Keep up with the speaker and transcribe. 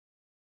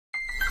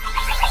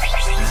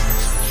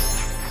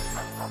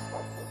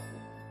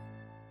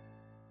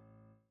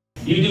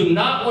You do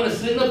not want to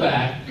sit in the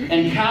back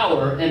and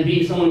cower and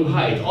be someone who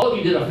hides. All of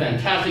you did a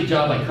fantastic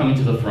job by coming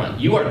to the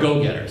front. You are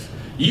go-getters.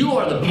 You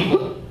are the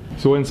people.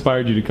 So what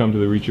inspired you to come to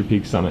the Reach Your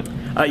Peak Summit?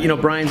 You know,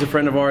 Brian's a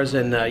friend of ours,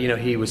 and you know,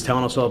 he was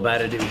telling us all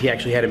about it. He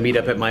actually had a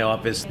meetup at my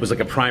office. It was like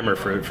a primer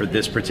for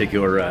this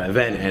particular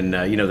event,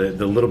 and you know,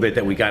 the little bit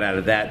that we got out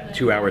of that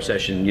 2-hour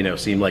session, you know,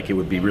 seemed like it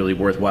would be really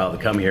worthwhile to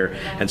come here.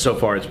 And so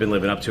far, it's been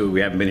living up to it.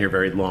 We haven't been here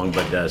very long,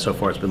 but so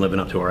far, it's been living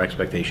up to our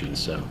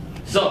expectations.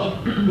 So,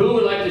 who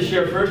would like to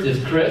share first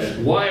is Chris.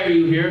 Why are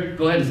you here?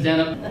 Go ahead and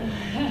stand up.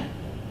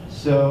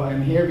 So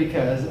I'm here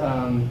because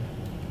I'm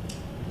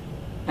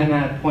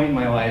at a point in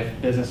my life,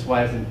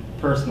 business-wise and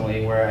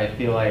personally, where I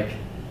feel like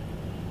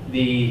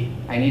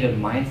I need a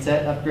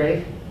mindset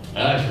upgrade.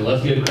 Actually,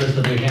 let's give Chris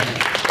a big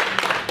hand.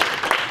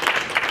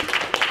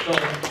 So,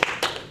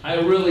 I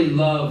really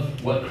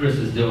love what Chris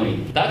is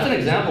doing. That's an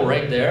example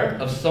right there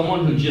of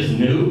someone who just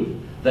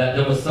knew that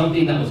there was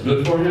something that was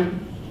good for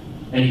him,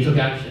 and he took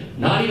action,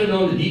 not even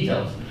knowing the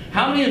details.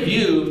 How many of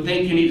you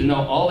think you need to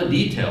know all the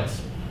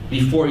details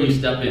before you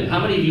step in? How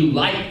many of you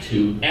like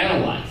to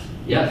analyze?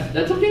 Yes,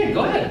 that's okay,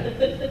 go ahead.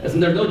 There's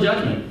no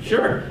judgment,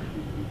 sure.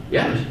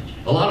 Yeah,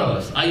 a lot of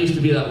us. I used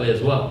to be that way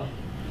as well.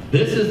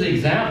 This is the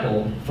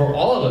example for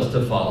all of us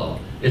to follow,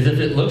 is if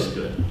it looks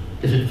good,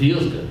 if it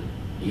feels good,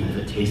 even if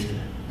it tastes good,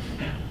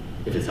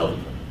 if it's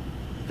healthy,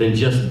 then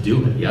just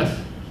do it, yes?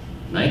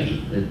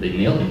 Nike, they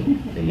nailed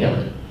it, they nailed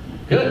it.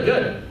 Good,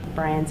 good.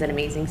 Brian's an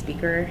amazing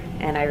speaker,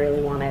 and I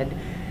really wanted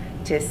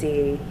to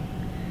see,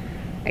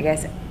 I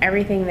guess,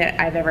 everything that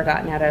I've ever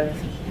gotten out of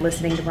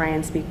listening to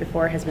Brian speak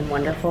before has been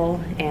wonderful,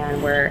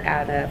 and we're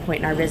at a point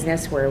in our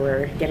business where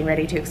we're getting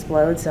ready to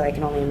explode, so I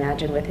can only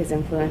imagine with his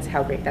influence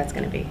how great that's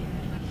going to be.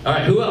 All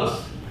right, who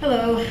else?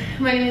 Hello,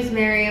 my name is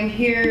Mary. I'm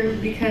here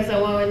because I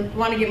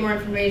want to get more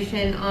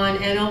information on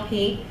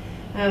NLP.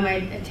 I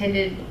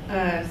attended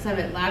a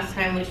summit last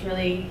time, which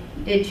really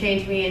did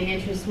change me and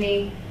interest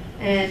me,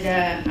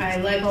 and I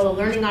like all the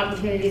learning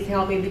opportunities to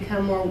help me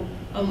become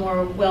a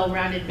more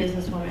well-rounded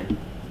businesswoman.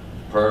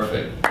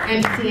 Perfect.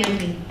 And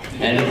CMD.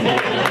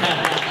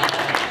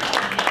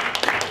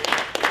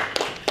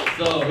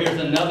 So here's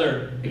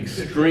another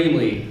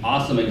extremely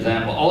awesome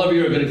example. All of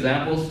you are good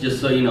examples,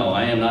 just so you know.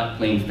 I am not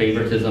playing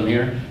favoritism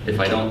here. If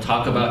I don't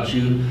talk about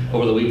you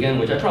over the weekend,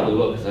 which I probably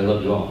will because I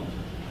love you all.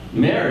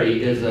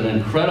 Mary is an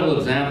incredible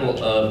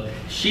example of,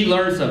 she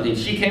learned something.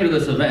 She came to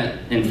this event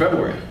in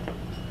February,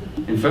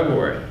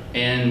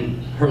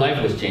 and her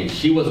life was changed.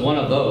 She was one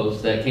of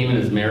those that came in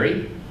as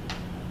Mary,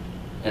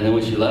 and then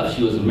when she left,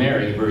 she was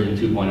Mary version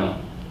 2.0.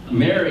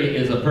 Mary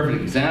is a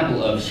perfect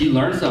example of, she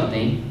learned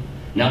something,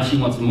 now she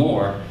wants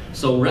more.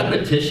 So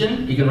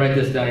repetition, you can write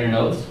this down in your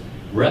notes,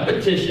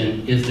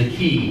 repetition is the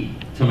key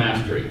to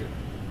mastery.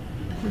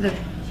 The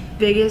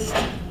biggest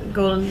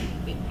golden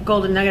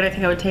nugget I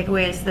think I would take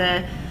away is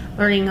the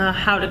learning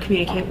how to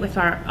communicate with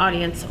our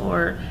audience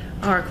or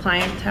our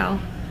clientele,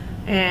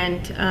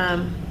 and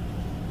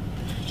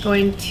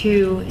going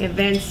to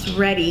events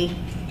ready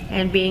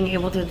and being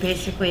able to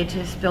basically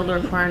just build a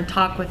rapport and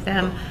talk with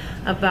them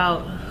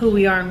about who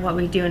we are and what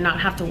we do, and not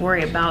have to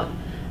worry about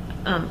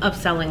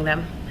upselling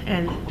them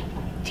and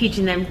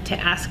teaching them to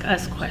ask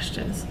us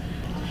questions.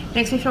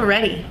 Makes me feel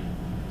ready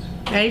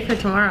for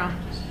tomorrow,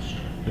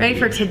 ready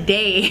for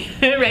today,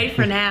 ready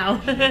for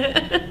now.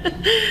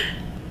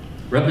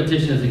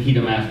 Repetition is the key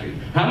to mastery.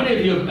 How many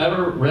of you have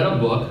ever read a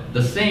book,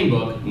 the same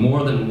book,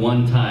 more than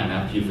one time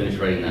after you finish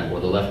writing that? Or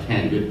the left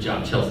hand, good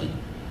job, Chelsea.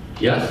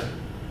 Yes?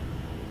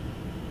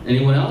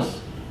 Anyone else?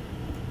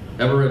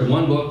 Ever read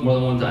one book more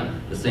than one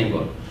time? The same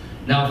book.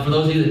 Now, for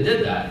those of you that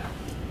did that,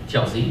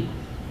 Chelsea,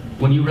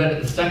 when you read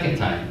it the second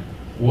time,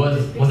 was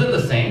it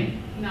the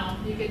same? No,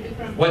 you get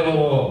different. Wait,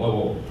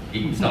 whoa.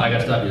 So I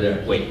gotta stop you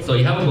there. Wait, so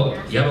you have a book.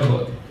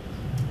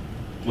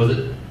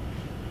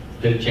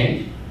 Did it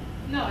change?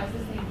 No, it's the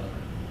same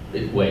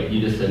book. Wait,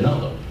 you just said no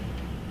though.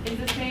 It's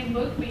the same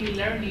book, but you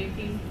learn new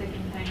things the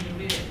second time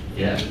you read it.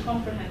 Yeah. You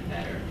comprehend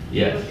better.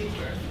 Yes. You go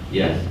deeper.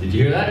 Yes. Did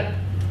you hear that?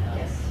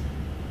 Yes.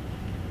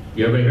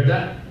 You everybody heard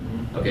that?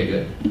 Okay,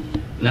 good.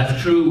 And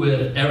that's true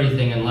with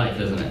everything in life,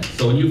 isn't it?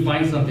 So when you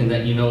find something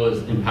that you know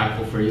is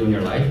impactful for you in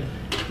your life,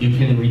 you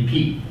can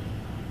repeat,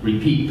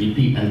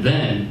 and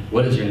then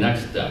what is your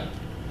next step?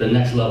 The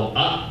next level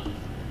up.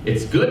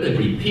 It's good to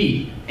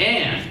repeat,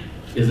 and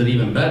is it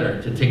even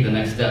better to take the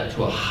next step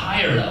to a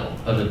higher level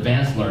of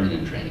advanced learning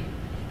and training?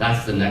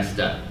 That's the next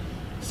step.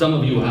 Some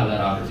of you will have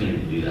that opportunity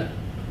to do that.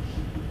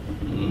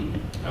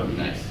 That would be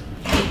nice.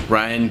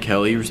 Ryan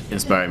Kelly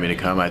inspired me to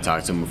come. I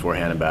talked to him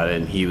beforehand about it,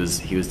 and he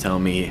was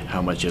telling me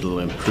how much it'll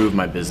improve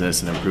my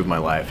business and improve my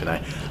life, and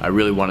I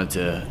really wanted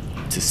to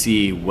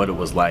see what it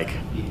was like,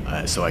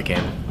 so I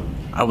came.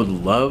 I would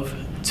love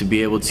to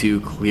be able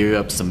to clear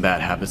up some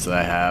bad habits that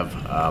I have,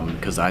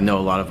 because I know a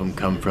lot of them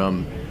come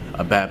from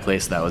a bad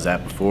place that I was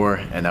at before,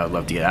 and I would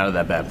love to get out of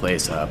that bad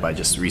place by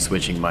just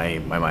re-switching my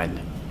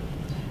mind.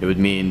 It would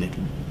mean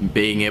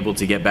being able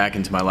to get back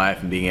into my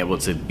life and being able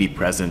to be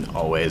present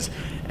always,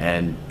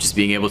 and just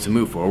being able to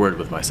move forward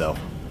with myself.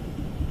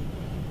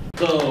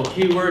 So,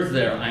 key words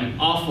there. I'm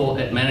awful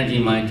at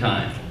managing my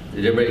time.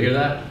 Did everybody hear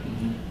that?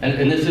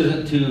 And this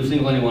isn't to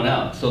single anyone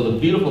out. So the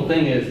beautiful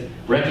thing is,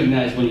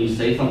 recognize when you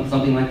say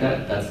something like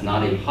that, that's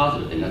not a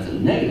positive thing, that's a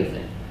negative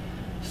thing.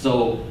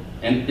 So,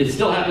 and it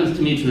still happens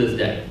to me to this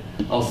day.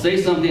 I'll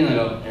say something and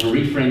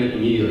reframe it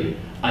immediately.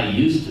 I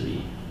used to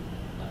be.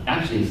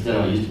 Actually, instead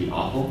of I used to be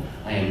awful,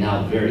 I am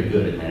now very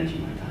good at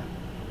managing my time.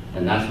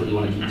 And that's what you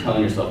want to keep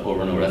telling yourself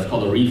over and over. That's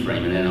called a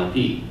reframe in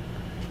NLP.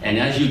 And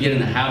as you get in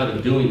the habit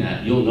of doing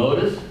that, you'll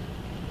notice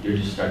you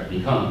just start to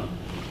become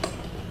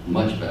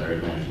much better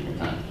at managing your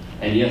time.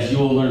 And yes, you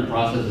will learn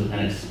processes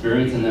and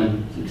experience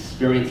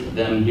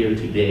them here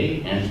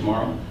today and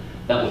tomorrow.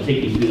 That will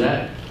take you through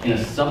that in a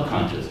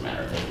subconscious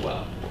manner as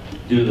well,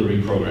 due to the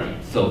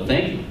reprogramming. So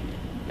thank you.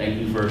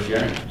 Thank you for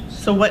sharing.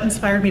 So what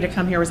inspired me to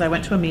come here was I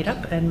went to a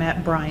meetup and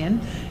met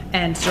Brian.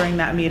 And during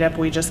that meetup,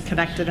 we just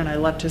connected and I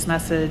loved his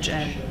message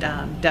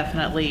and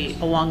definitely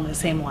along the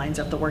same lines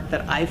of the work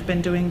that I've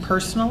been doing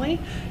personally.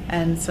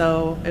 And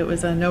so it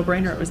was a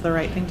no-brainer. It was the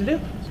right thing to do.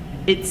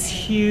 It's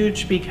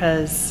huge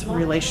because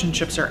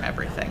relationships are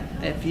everything.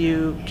 If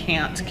you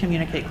can't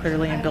communicate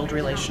clearly and build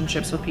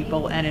relationships with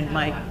people, and in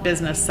my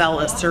business, sell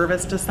a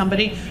service to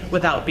somebody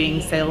without being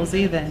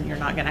salesy, then you're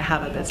not going to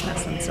have a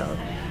business. And so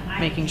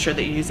making sure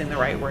that you're using the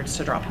right words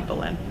to draw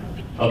people in.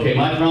 Okay,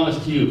 my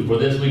promise to you for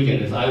this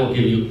weekend is I will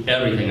give you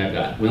everything I've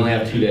got. We only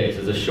have 2 days.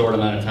 It's a short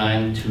amount of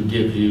time to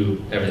give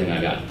you everything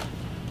I got.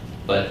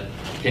 But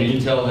can you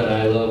tell that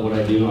I love what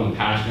I do? I'm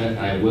passionate,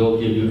 and I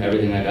will give you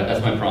everything I got.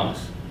 That's my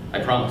promise. I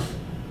promise.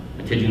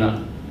 I kid you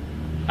not.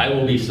 I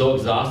will be so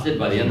exhausted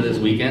by the end of this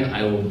weekend.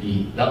 I will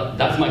be,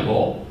 that's my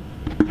goal,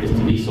 is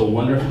to be so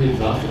wonderfully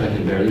exhausted I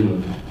can barely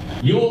move.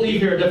 You will leave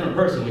here a different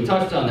person. We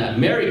touched on that.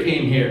 Mary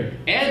came here.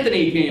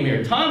 Anthony came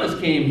here. Thomas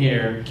came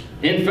here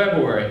in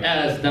February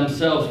as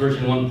themselves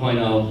version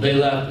 1.0. They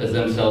left as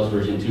themselves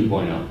version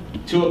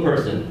 2.0. To a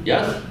person.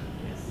 Yes?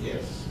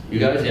 Yes. You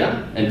guys,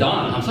 yeah? And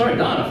Don. I'm sorry,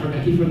 Don.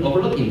 I keep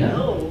overlooking that.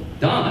 No.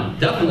 Don,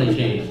 definitely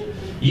changed.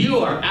 You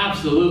are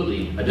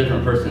absolutely a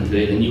different person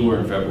today than you were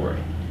in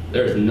February.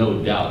 There's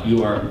no doubt.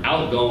 You are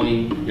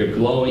outgoing, you're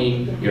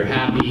glowing, you're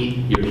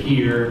happy, you're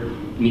here,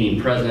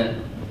 meaning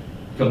present.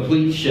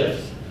 Complete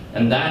shifts.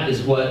 And that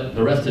is what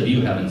the rest of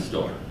you have in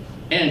store.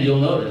 And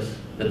you'll notice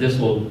that this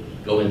will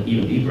go in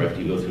even deeper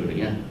after you go through it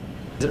again.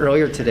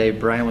 Earlier today,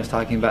 Brian was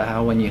talking about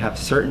how when you have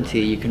certainty,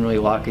 you can really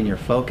lock in your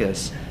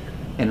focus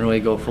and really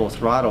go full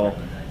throttle.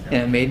 And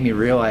it made me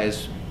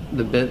realize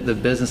the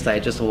business that I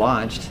just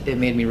launched, it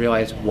made me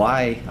realize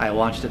why I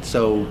launched it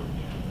so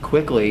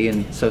quickly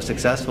and so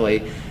successfully.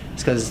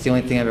 It's because it's the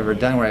only thing I've ever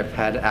done where I've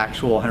had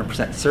actual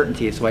 100%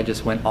 certainty, so I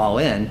just went all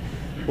in.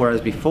 Whereas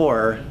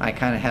before, I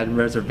kind of had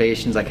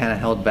reservations, I kind of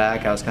held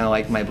back, I was kind of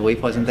like, my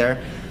belief wasn't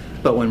there.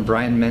 But when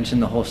Brian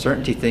mentioned the whole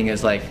certainty thing,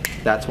 is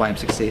like, that's why I'm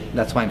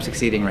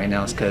succeeding right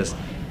now, is because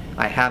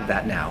I have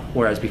that now,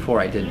 whereas before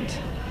I didn't.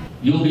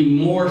 You'll be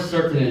more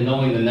certain in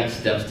knowing the next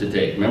steps to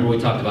take. Remember we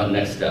talked about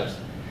next steps.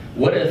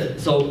 What if,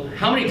 so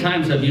how many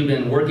times have you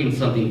been working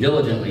something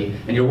diligently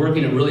and you're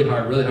working it really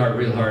hard,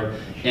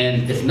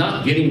 and it's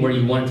not getting where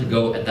you want it to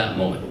go at that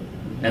moment?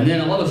 And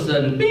then all of a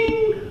sudden,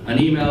 bing, an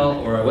email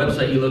or a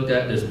website you looked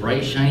at, this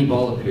bright shiny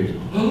ball appears.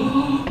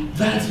 Oh,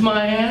 that's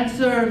my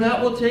answer.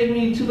 That will take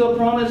me to the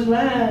promised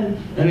land.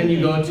 And then you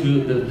go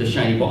to the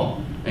shiny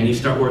ball and you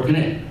start working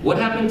it. What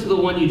happened to the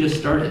one you just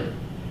started?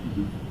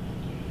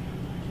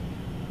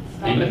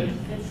 Anybody?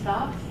 It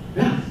stops?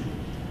 Yeah.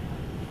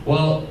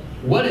 Well,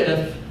 what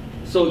if,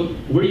 so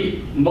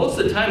most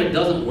of the time it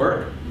doesn't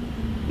work.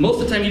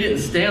 Most of the time you didn't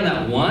stay on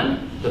that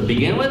one to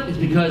begin with, is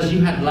because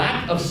you had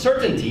lack of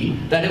certainty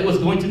that it was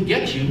going to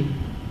get you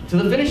to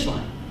the finish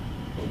line.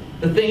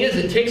 The thing is,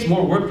 it takes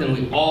more work than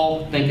we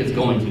all think it's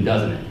going to,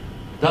 doesn't it?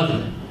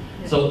 Doesn't it?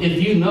 So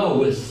if you know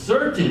with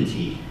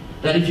certainty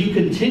that if you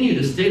continue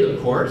to stay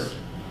the course,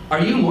 are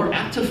you more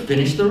apt to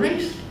finish the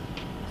race?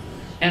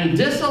 And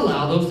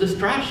disallow those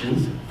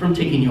distractions from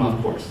taking you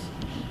off course.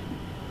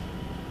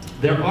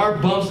 There are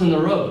bumps in the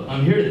road.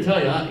 I'm here to tell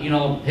you,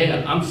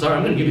 hey, I'm sorry,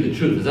 I'm going to give you the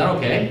truth. Is that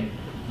okay?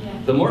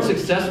 Yeah. The more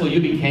successful you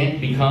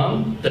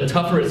become, the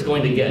tougher it's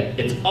going to get.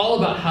 It's all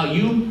about how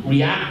you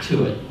react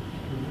to it.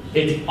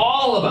 It's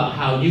all about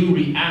how you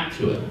react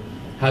to it,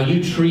 how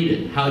you treat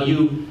it, how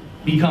you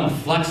become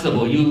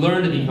flexible. You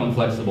learn to become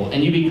flexible,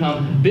 and you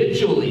become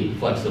habitually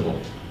flexible.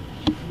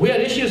 We had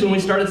issues when we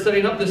started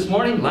setting up this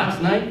morning,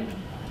 last night,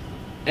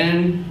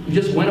 and we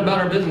just went about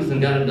our business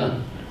and got it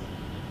done.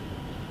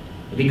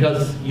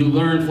 Because you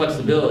learn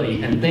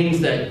flexibility, and things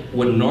that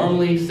would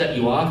normally set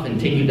you off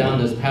and take you down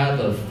this path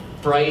of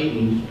fright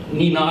and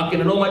knee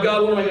knocking and oh my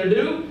God, what am I going to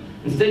do?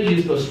 Instead, you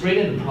just go straight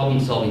into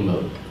problem-solving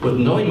mode with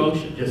no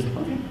emotion. Just,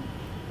 okay,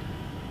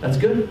 that's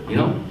good.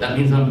 That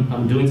means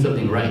I'm doing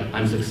something right.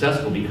 I'm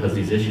successful because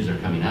these issues are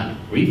coming at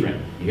me.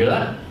 Reframe. You hear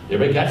that?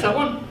 Everybody catch that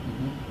one?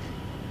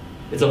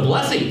 Mm-hmm. It's a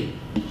blessing.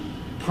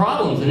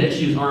 Problems and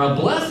issues are a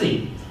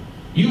blessing.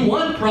 You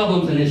want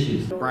problems and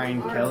issues.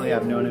 Brian Kelly,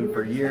 I've known him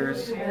for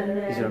years.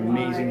 He's an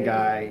amazing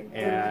guy,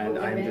 and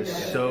I'm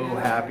just so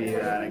happy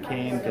that I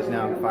came because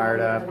now I'm fired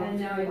up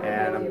and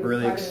I'm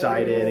really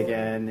excited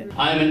again.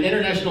 I'm an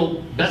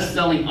international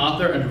best-selling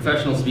author and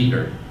professional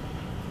speaker.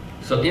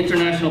 So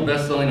international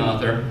best-selling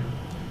author.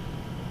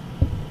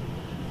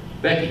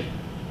 Becky,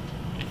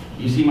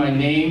 you see my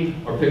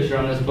name or picture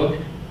on this book?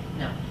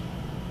 No.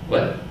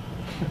 What?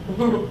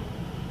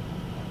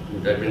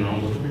 Did I bring the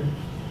wrong book over here?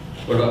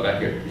 What about back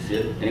here? You see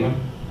it? Anyone?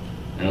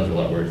 I know there's a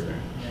lot of words there.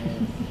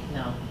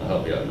 No. I'll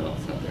help you out. No,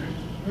 it's not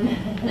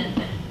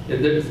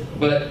there.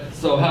 But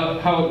so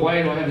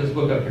why do I have this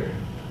book up here?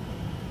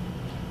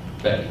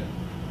 Becky.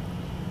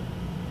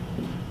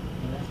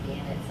 You must be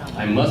in it somewhere.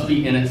 I must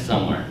be in it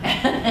somewhere.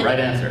 Right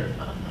answer.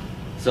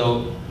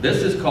 So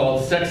this is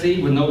called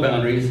Sexy with No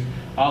Boundaries,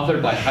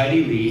 authored by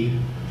Heidi Lee.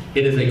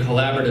 It is a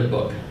collaborative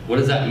book. What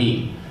does that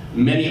mean?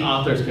 Many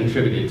authors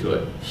contributed to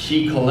it.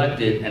 She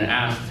collected and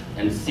asked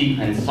and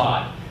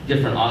sought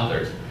different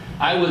authors.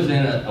 I was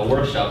in a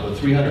workshop with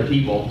 300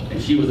 people, and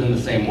she was in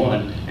the same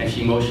one, and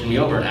she motioned me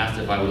over and asked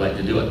if I would like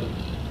to do it,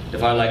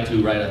 if I'd like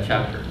to write a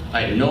chapter.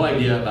 I had no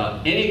idea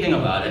about anything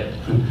about it,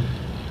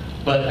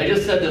 but I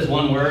just said this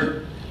one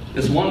word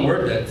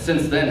that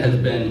since then has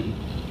been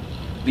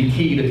the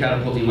key to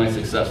catapulting my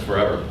success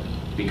forever,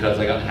 because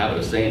I got in the habit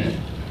of saying it.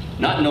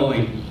 Not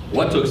knowing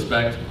what to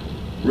expect,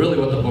 really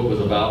what the book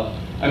was about.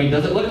 I mean,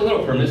 does it look a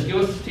little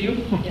promiscuous to you?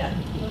 Yeah,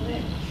 a little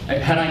bit.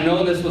 Had I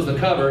known this was the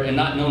cover and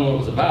not known what it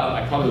was about,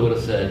 I probably would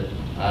have said,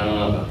 I don't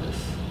know about this,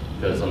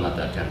 because I'm not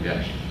that kind of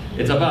guy.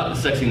 It's about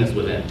the sexiness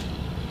within.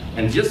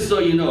 And just so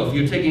you know, if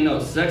you're taking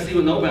notes, Sexy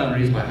with No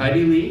Boundaries by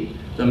Heidi Lee,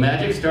 the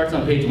magic starts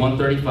on page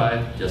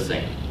 135, just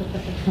saying.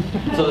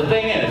 So the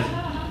thing is,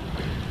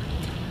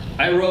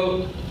 I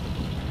wrote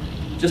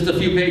just a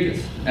few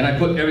pages, and I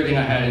put everything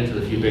I had into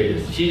the few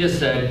pages. She just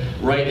said,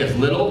 write as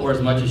little or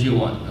as much as you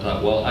want. I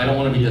thought, well, I don't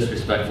want to be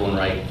disrespectful and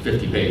write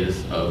 50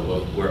 pages of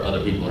where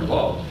other people are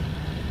involved.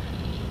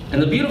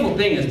 And the beautiful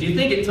thing is, do you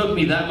think it took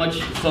me that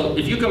much? So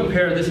if you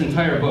compare this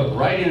entire book,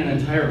 writing an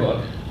entire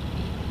book,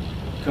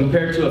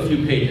 compared to a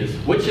few pages,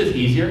 which is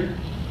easier?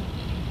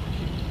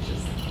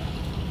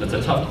 That's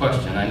a tough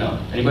question, I know.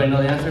 Anybody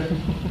know the answer?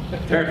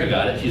 Erica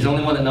got it. She's the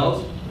only one that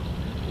knows.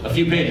 A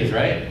few pages,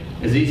 right?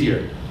 Is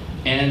easier.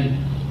 And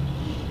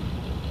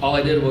all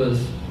I did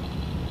was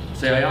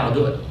say, yeah, I'll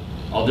do it.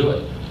 I'll do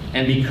it.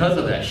 And because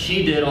of that,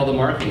 she did all the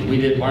marketing. We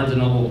did Barnes &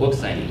 Noble book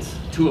signings,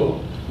 2 of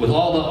them, with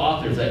all the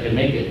authors that could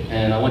make it.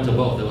 And I went to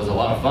both. It was a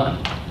lot of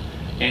fun.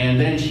 And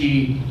then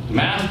she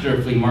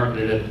masterfully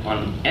marketed it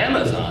on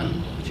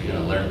Amazon, which you're going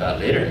to learn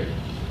about later,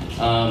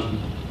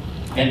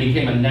 and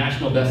became a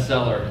national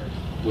bestseller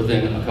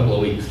within a couple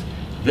of weeks.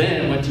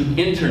 Then it went to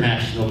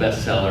international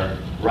bestseller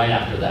right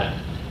after that.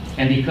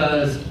 And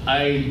because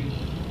I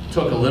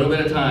took a little bit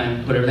of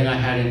time, put everything I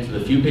had into the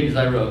few pages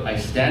I wrote, I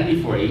stand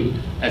before you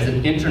as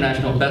an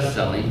international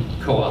best-selling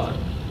co-author.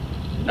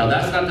 Now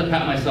that's not to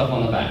pat myself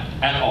on the back,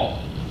 at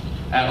all.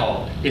 At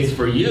all. It's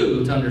for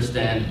you to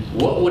understand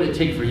what would it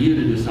take for you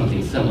to do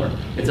something similar.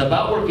 It's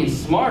about working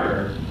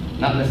smarter,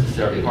 not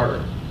necessarily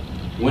harder.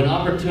 When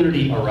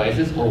opportunity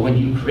arises, or when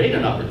you create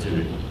an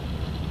opportunity,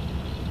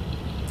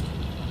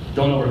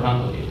 don't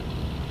overcomplicate it.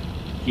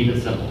 Keep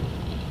it simple.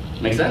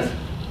 Make sense?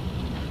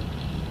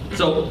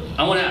 So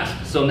I want to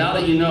ask, so now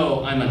that you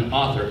know I'm an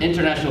author,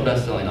 international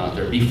best-selling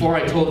author, before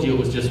I told you it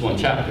was just one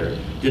chapter,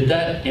 did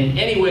that in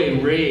any way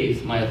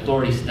raise my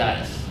authority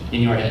status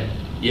in your head?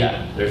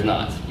 Yeah, there's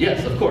nods.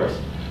 Yes, of course.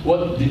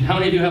 How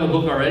many of you have a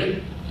book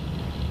already?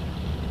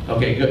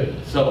 Okay, good.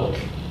 So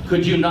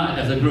could you not,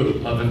 as a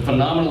group of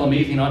phenomenal,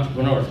 amazing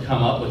entrepreneurs,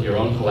 come up with your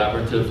own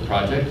collaborative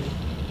project?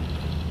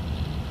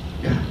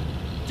 Yeah,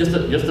 just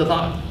a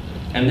thought.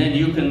 And then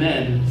you can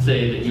then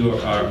say that you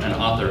are an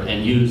author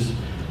and use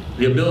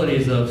the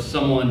abilities of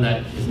someone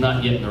that is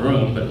not yet in the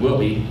room, but will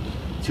be,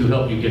 to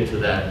help you get to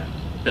that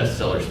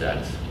bestseller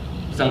status.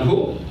 Sound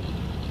cool?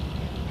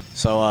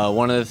 So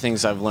one of the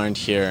things I've learned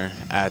here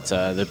at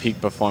the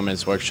Peak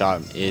Performance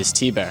Workshop is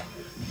T-Bear.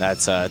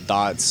 That's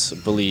thoughts,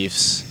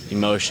 beliefs,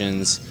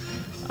 emotions,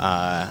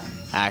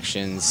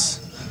 actions,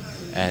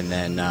 and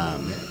then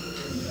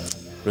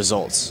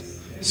results.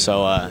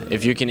 So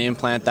if you can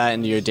implant that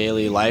into your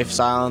daily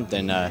lifestyle,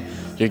 then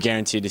you're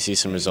guaranteed to see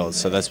some results.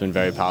 So that's been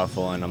very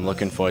powerful, and I'm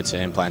looking forward to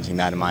implanting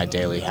that in my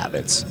daily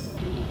habits.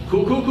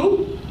 Cool, cool,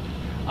 cool.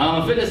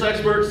 I'm a fitness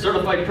expert,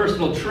 certified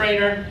personal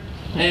trainer,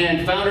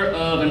 and founder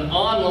of an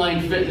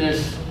online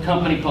fitness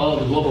company called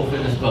the Global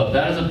Fitness Club.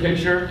 That is a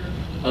picture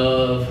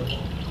of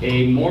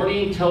a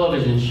morning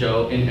television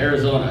show in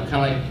Arizona,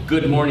 kind of like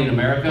Good Morning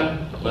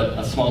America, but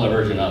a smaller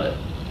version of it,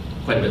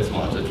 quite a bit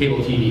smaller, so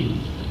cable TV.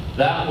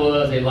 That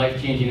was a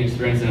life-changing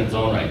experience in its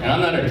own right. And I'm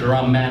not a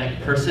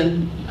dramatic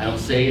person. I don't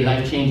say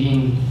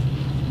life-changing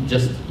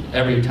just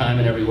every time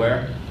and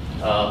everywhere.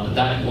 But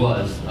that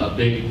was a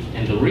big,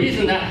 and the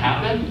reason that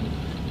happened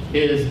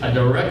is a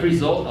direct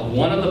result of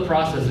one of the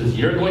processes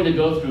you're going to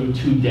go through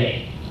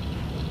today.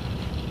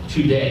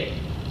 Today.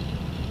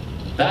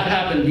 That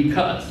happened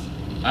because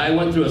I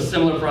went through a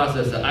similar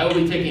process that I will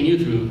be taking you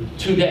through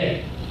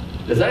today.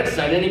 Does that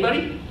excite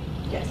anybody?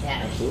 Yes.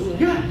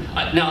 Absolutely.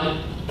 Yeah.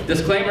 Now,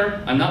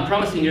 disclaimer, I'm not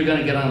promising you're going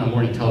to get on a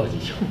morning television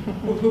show.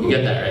 You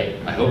get that, right?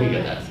 I hope you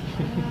get that.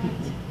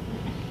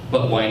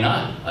 But why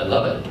not? I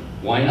love it.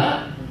 Why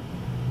not?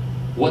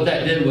 What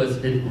that did was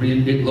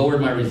it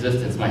lowered my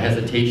resistance, my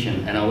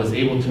hesitation, and I was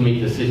able to make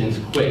decisions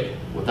quick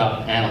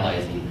without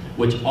analyzing,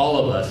 which all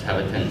of us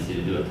have a tendency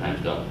to do at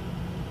times, don't we?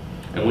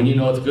 And when you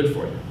know it's good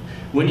for you,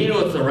 when you know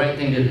it's the right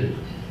thing to do,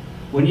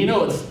 when you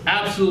know it's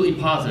absolutely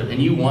positive and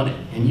you want it,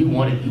 and you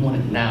want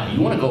it now, you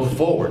want to go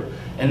forward,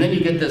 and then you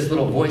get this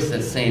little voice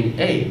that's saying,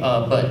 hey,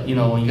 but you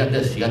know, you got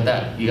this, you got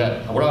that,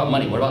 what about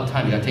money, what about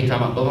time, you got to take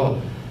time out, blah, blah,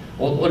 blah.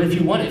 Well, what if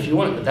you want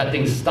it, but that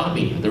thing's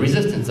stopping you, the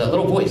resistance, that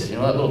little voice, you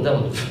know, that little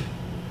devil,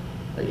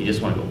 that you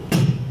just want to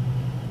go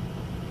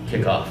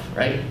kick off,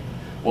 right?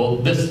 Well,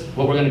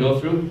 what we're going to go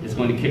through is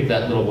going to kick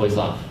that little voice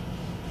off.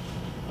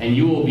 And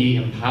you will be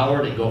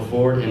empowered and go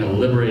forward in a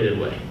liberated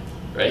way,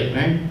 right,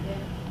 Mary?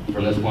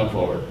 From this point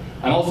forward.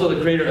 I'm also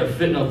the creator of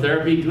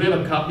Fitnotherapy. Do we have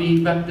a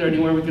copy back there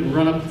anywhere we can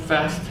run up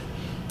fast?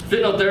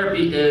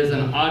 Fitnotherapy is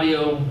an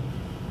audio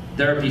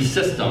therapy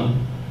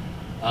system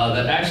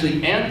that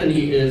actually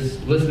Anthony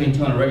is listening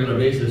to on a regular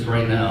basis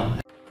right now.